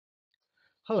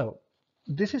Hello,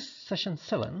 this is session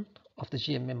 7 of the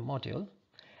GMM module,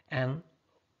 and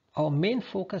our main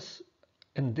focus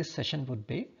in this session would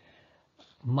be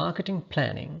marketing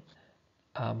planning,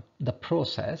 the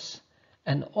process,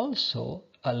 and also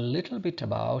a little bit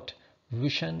about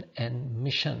vision and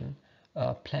mission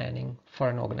planning for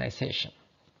an organization.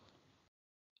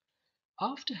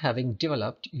 After having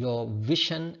developed your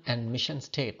vision and mission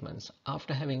statements,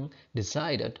 after having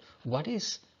decided what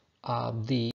is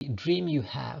the dream you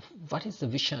have, what is the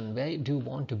vision, where do you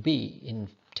want to be in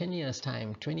 10 years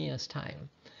time, 20 years time,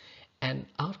 and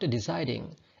after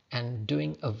deciding and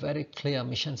doing a very clear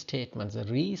mission statement, the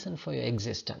reason for your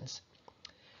existence,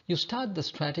 you start the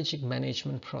strategic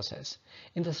management process.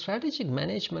 In the strategic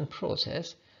management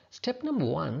process, step number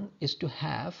 1 is to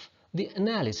have the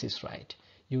analysis right.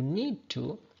 You need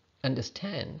to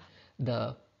understand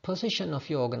the position of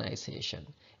your organization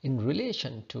in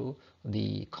relation to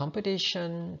the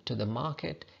competition, to the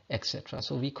market, etc.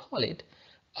 So we call it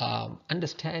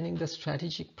understanding the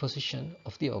strategic position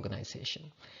of the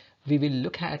organization. We will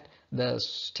look at the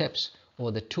steps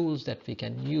or the tools that we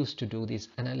can use to do this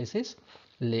analysis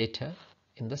later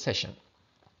in the session.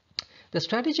 The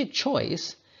strategic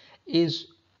choice is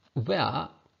where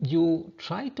you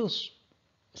try to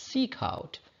seek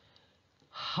out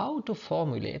how to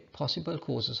formulate possible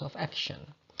courses of action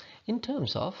in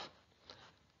terms of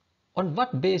on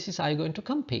what basis are you going to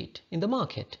compete in the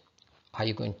market. Are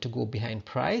you going to go behind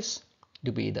price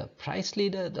to be the price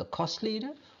leader, the cost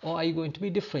leader, or are you going to be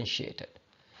differentiated?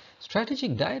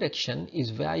 Strategic direction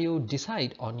is where you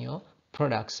decide on your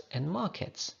products and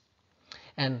markets.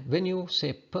 And when you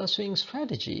say pursuing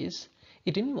strategies,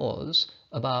 it involves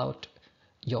about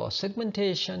your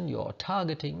segmentation, your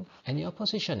targeting, and your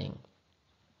positioning.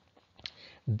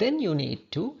 Then you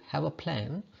need to have a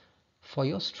plan for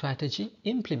your strategy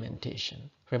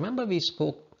implementation. Remember we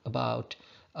spoke about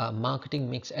marketing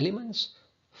mix elements,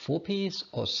 4 P's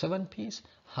or 7 P's.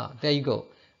 There you go.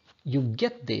 You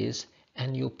get these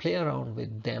and you play around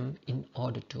with them in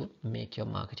order to make your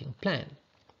marketing plan.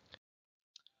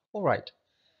 All right,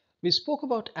 we spoke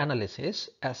about analysis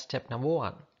as step number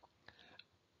 1.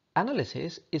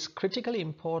 Analysis is critically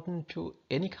important to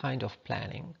any kind of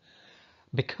planning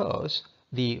because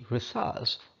the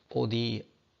results or the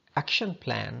action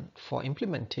plan for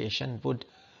implementation would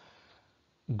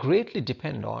greatly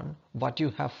depend on what you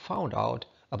have found out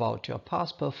about your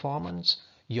past performance,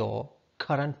 your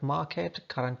current market,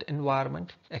 current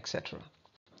environment, etc.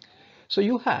 So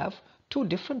you have two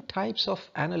different types of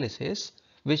analysis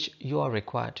which you are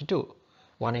required to do.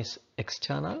 One is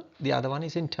external, the other one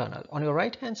is internal. On your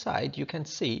right hand side you can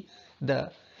see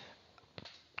the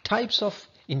types of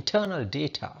internal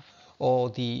data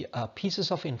or the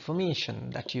pieces of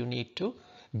information that you need to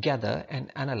gather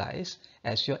and analyze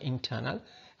as your internal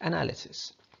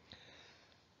analysis.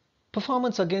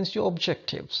 Performance against your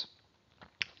objectives.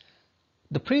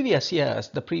 The previous years,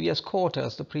 the previous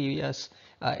quarters, the previous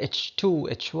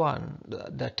H2,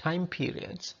 H1, the time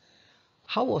periods,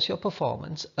 how was your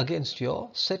performance against your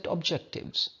set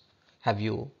objectives? Have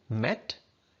you met,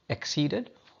 exceeded,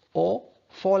 or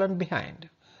fallen behind?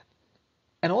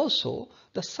 And also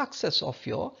the success of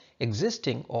your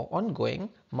existing or ongoing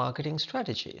marketing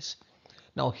strategies.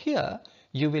 Now here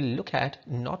you will look at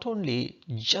not only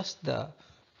just the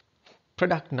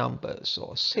product numbers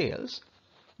or sales,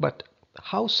 but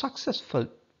how successful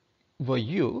were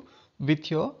you with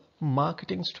your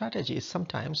marketing strategies.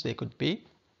 Sometimes they could be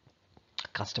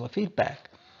customer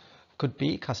feedback, could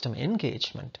be customer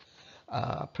engagement,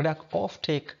 product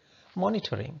offtake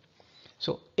monitoring.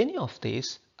 So any of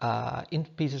these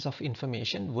pieces of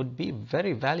information would be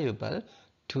very valuable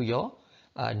to your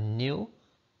new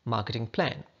marketing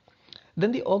plan.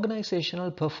 Then the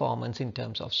organizational performance in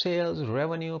terms of sales,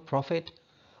 revenue, profit,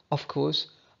 of course,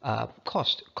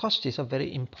 cost. Cost is a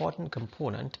very important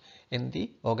component in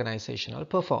the organizational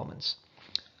performance.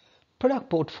 Product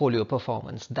portfolio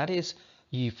performance, that is,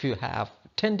 if you have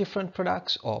 10 different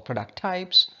products or product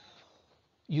types,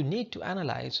 you need to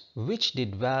analyze which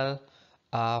did well.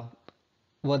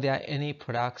 Were there any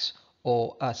products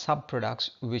or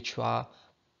sub-products which were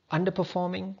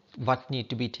underperforming? What need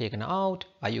to be taken out?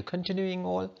 Are you continuing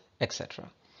all, etc.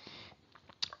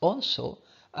 Also,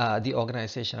 the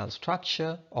organizational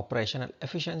structure, operational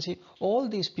efficiency, all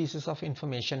these pieces of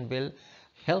information will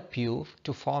help you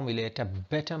to formulate a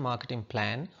better marketing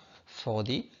plan for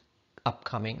the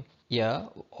upcoming year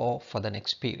or for the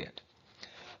next period.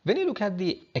 When you look at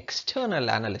the external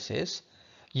analysis,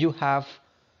 you have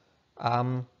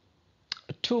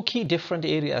two key different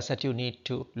areas that you need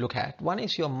to look at. One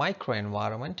is your micro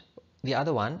environment, the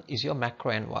other one is your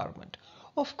macro environment.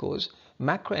 Of course,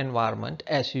 macro environment,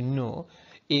 as you know,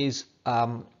 is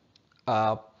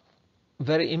a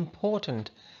very important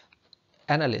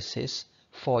analysis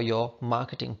for your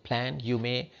marketing plan. You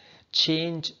may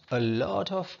change a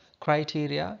lot of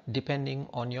criteria depending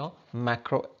on your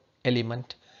macro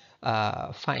element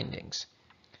findings.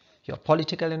 Your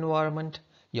political environment,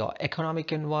 your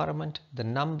economic environment, the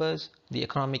numbers, the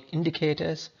economic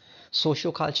indicators,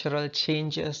 socio-cultural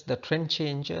changes, the trend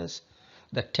changes,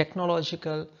 the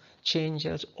technological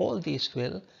changes, all these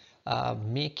will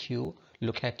make you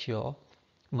look at your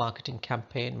marketing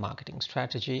campaign, marketing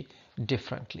strategy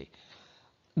differently.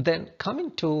 Then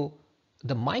coming to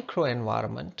the micro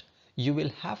environment, you will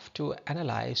have to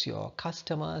analyze your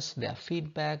customers, their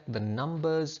feedback, the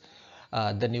numbers,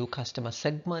 the new customer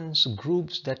segments,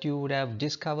 groups that you would have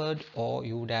discovered or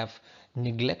you would have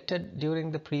neglected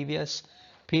during the previous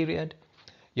period,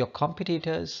 your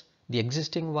competitors, the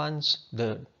existing ones,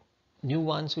 the new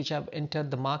ones which have entered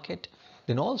the market,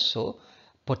 then also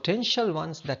potential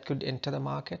ones that could enter the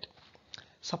market,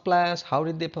 suppliers, how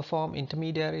did they perform,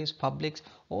 intermediaries, publics,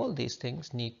 all these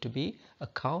things need to be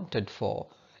accounted for,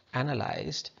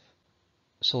 analyzed,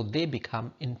 so they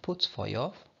become inputs for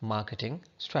your marketing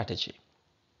strategy.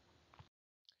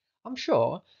 I'm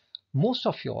sure most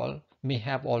of you all may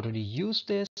have already used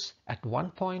this at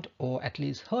one point or at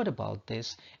least heard about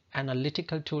this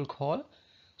analytical tool called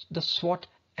the SWOT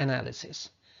analysis.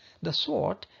 The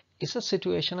SWOT is a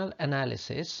situational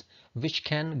analysis which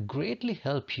can greatly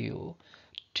help you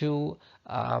to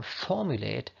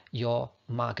formulate your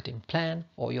marketing plan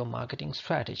or your marketing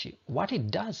strategy. What it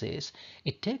does is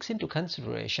it takes into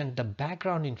consideration the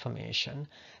background information,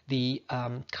 the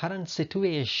current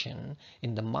situation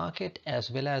in the market, as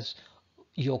well as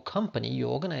your company,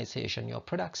 your organization, your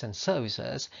products and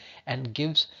services, and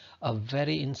gives a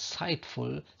very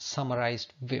insightful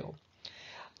summarized view.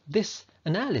 This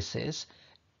analysis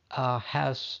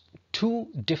has two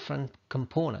different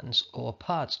components or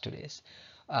parts to this.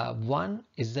 One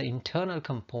is the internal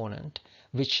component,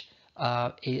 which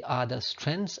are the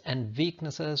strengths and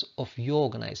weaknesses of your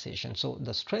organization. So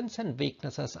the strengths and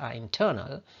weaknesses are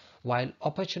internal, while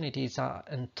opportunities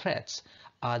and threats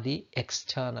are the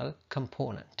external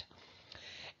component.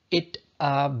 It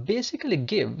basically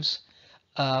gives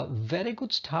a very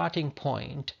good starting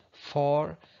point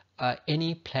for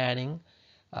any planning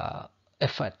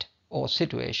effort or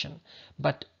situation.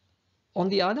 But on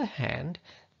the other hand,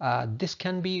 this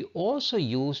can be also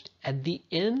used at the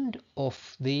end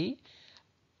of the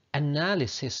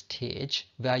analysis stage,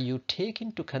 where you take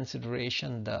into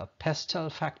consideration the pestle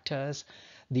factors,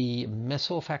 the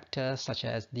meso factors such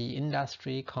as the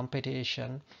industry,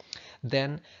 competition,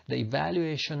 then the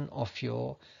evaluation of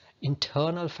your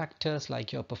internal factors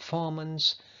like your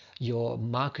performance, your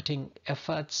marketing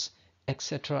efforts,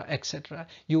 etc., etc.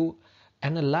 You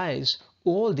analyze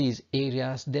all these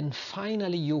areas, then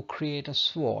finally you create a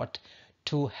SWOT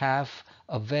to have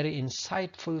a very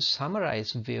insightful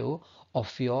summarized view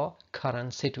of your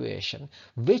current situation,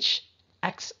 which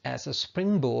acts as a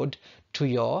springboard to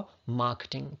your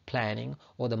marketing planning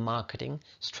or the marketing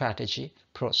strategy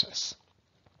process.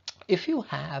 If you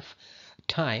have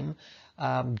time,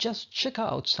 just check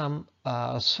out some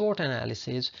SWOT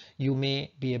analysis you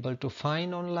may be able to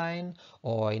find online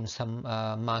or in some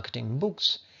marketing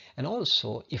books. And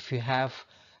also, if you have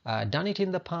done it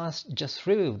in the past, just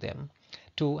review them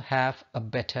to have a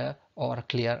better or a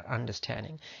clear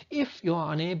understanding. If you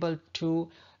are unable to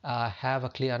have a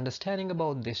clear understanding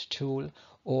about this tool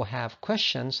or have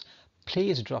questions,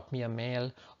 please drop me a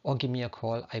mail or give me a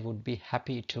call. I would be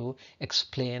happy to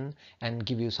explain and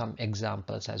give you some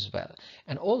examples as well.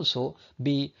 And also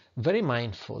be very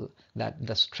mindful that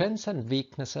the strengths and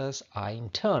weaknesses are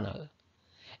internal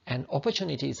and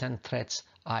opportunities and threats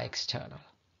are external.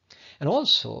 And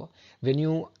also, when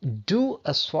you do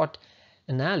a SWOT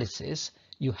analysis,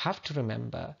 you have to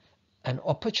remember an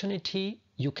opportunity,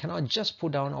 you cannot just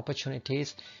put down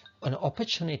opportunities. An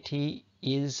opportunity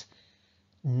is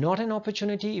not an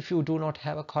opportunity if you do not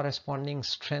have a corresponding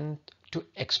strength to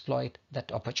exploit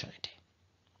that opportunity.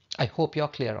 I hope you're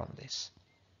clear on this.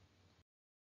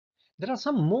 There are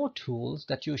some more tools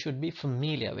that you should be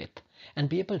familiar with and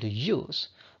be able to use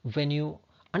when you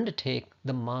undertake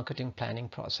the marketing planning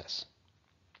process.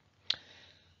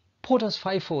 Porter's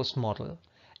 5 Force model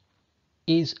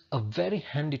is a very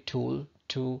handy tool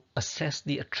to assess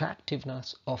the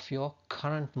attractiveness of your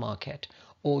current market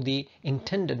or the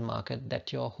intended market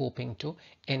that you're hoping to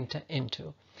enter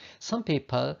into. Some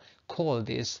people call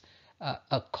this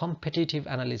a competitive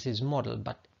analysis model,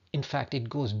 but in fact it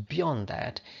goes beyond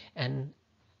that, and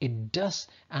it does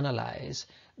analyze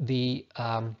the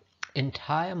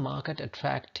entire market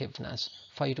attractiveness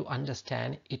for you to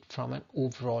understand it from an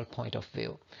overall point of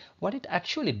view. What it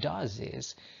actually does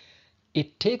is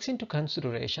it takes into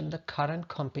consideration the current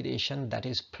competition that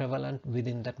is prevalent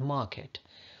within that market,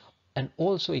 and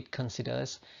also it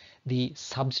considers the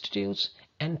substitutes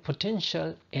and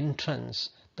potential entrants,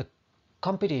 the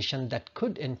competition that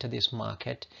could enter this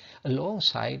market,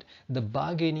 alongside the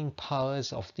bargaining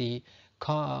powers of the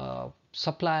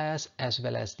suppliers as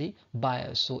well as the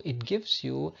buyers. So it gives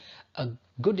you a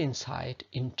good insight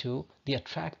into the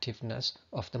attractiveness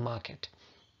of the market.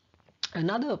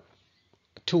 Another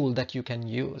tool that you can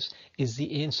use is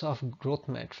the Ainsworth growth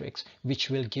matrix,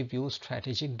 which will give you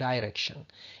strategic direction.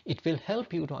 It will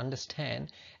help you to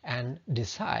understand and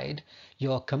decide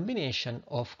your combination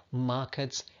of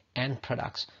markets and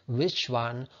products, which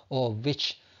one or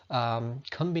which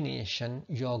combination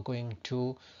you're going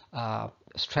to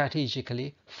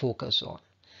strategically focus on.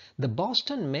 The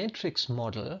Boston matrix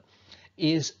model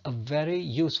is a very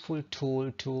useful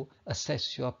tool to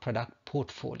assess your product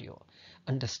portfolio.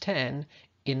 Understand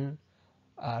in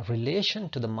relation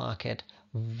to the market,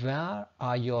 where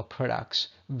are your products,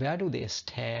 where do they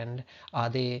stand, are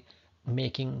they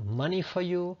making money for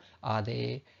you, are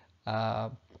they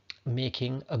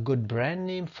making a good brand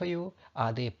name for you,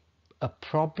 are they a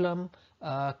problem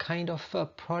kind of a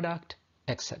product,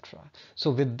 etc.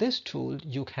 So with this tool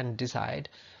you can decide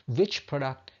which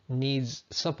product needs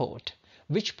support,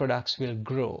 which products will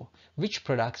grow, which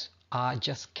products are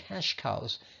just cash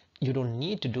cows. You don't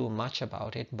need to do much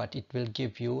about it, but it will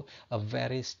give you a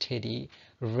very steady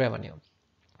revenue.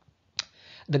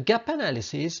 The gap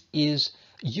analysis is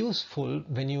useful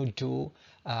when you do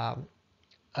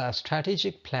a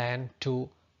strategic plan to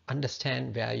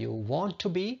understand where you want to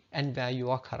be and where you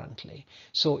are currently.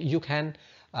 So you can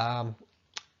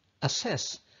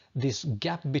assess this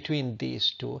gap between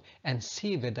these two and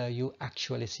see whether you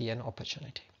actually see an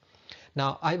opportunity.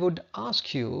 Now I would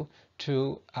ask you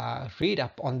to read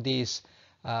up on these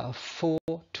 4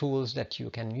 tools that you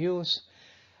can use.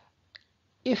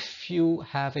 If you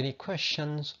have any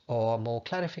questions or more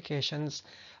clarifications,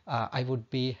 I would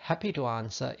be happy to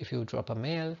answer if you drop a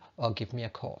mail or give me a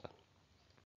call.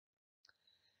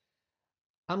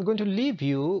 I'm going to leave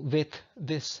you with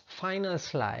this final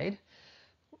slide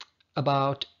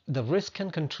about the risk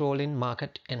and control in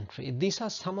market entry. These are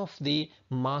some of the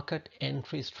market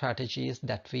entry strategies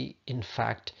that we in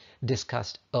fact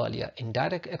discussed earlier in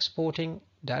direct exporting,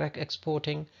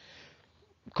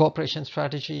 cooperation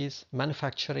strategies,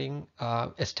 manufacturing,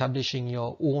 establishing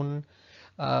your own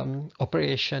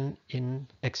operation in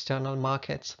external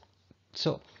markets.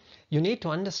 So you need to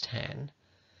understand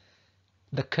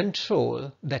the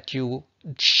control that you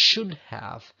should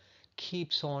have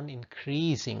keeps on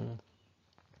increasing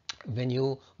when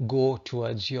you go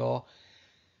towards your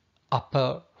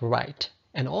upper right,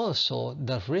 and also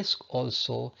the risk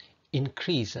also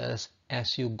increases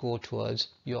as you go towards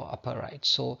your upper right.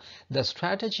 So the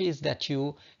strategies that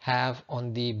you have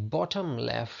on the bottom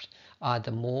left are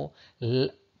the more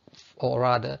or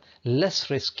rather less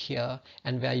riskier,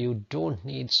 and where you don't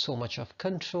need so much of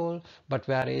control. But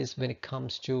whereas when it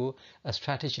comes to a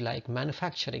strategy like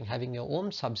manufacturing, having your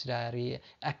own subsidiary,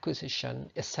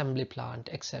 acquisition, assembly plant,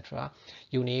 etc.,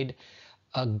 you need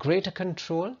a greater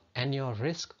control and your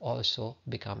risk also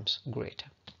becomes greater.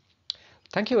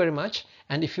 Thank you very much.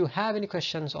 And if you have any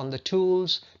questions on the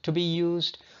tools to be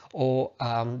used or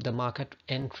the market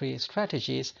entry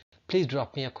strategies, please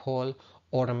drop me a call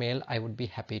or a mail. I would be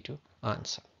happy to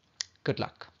answer. Good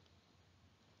luck.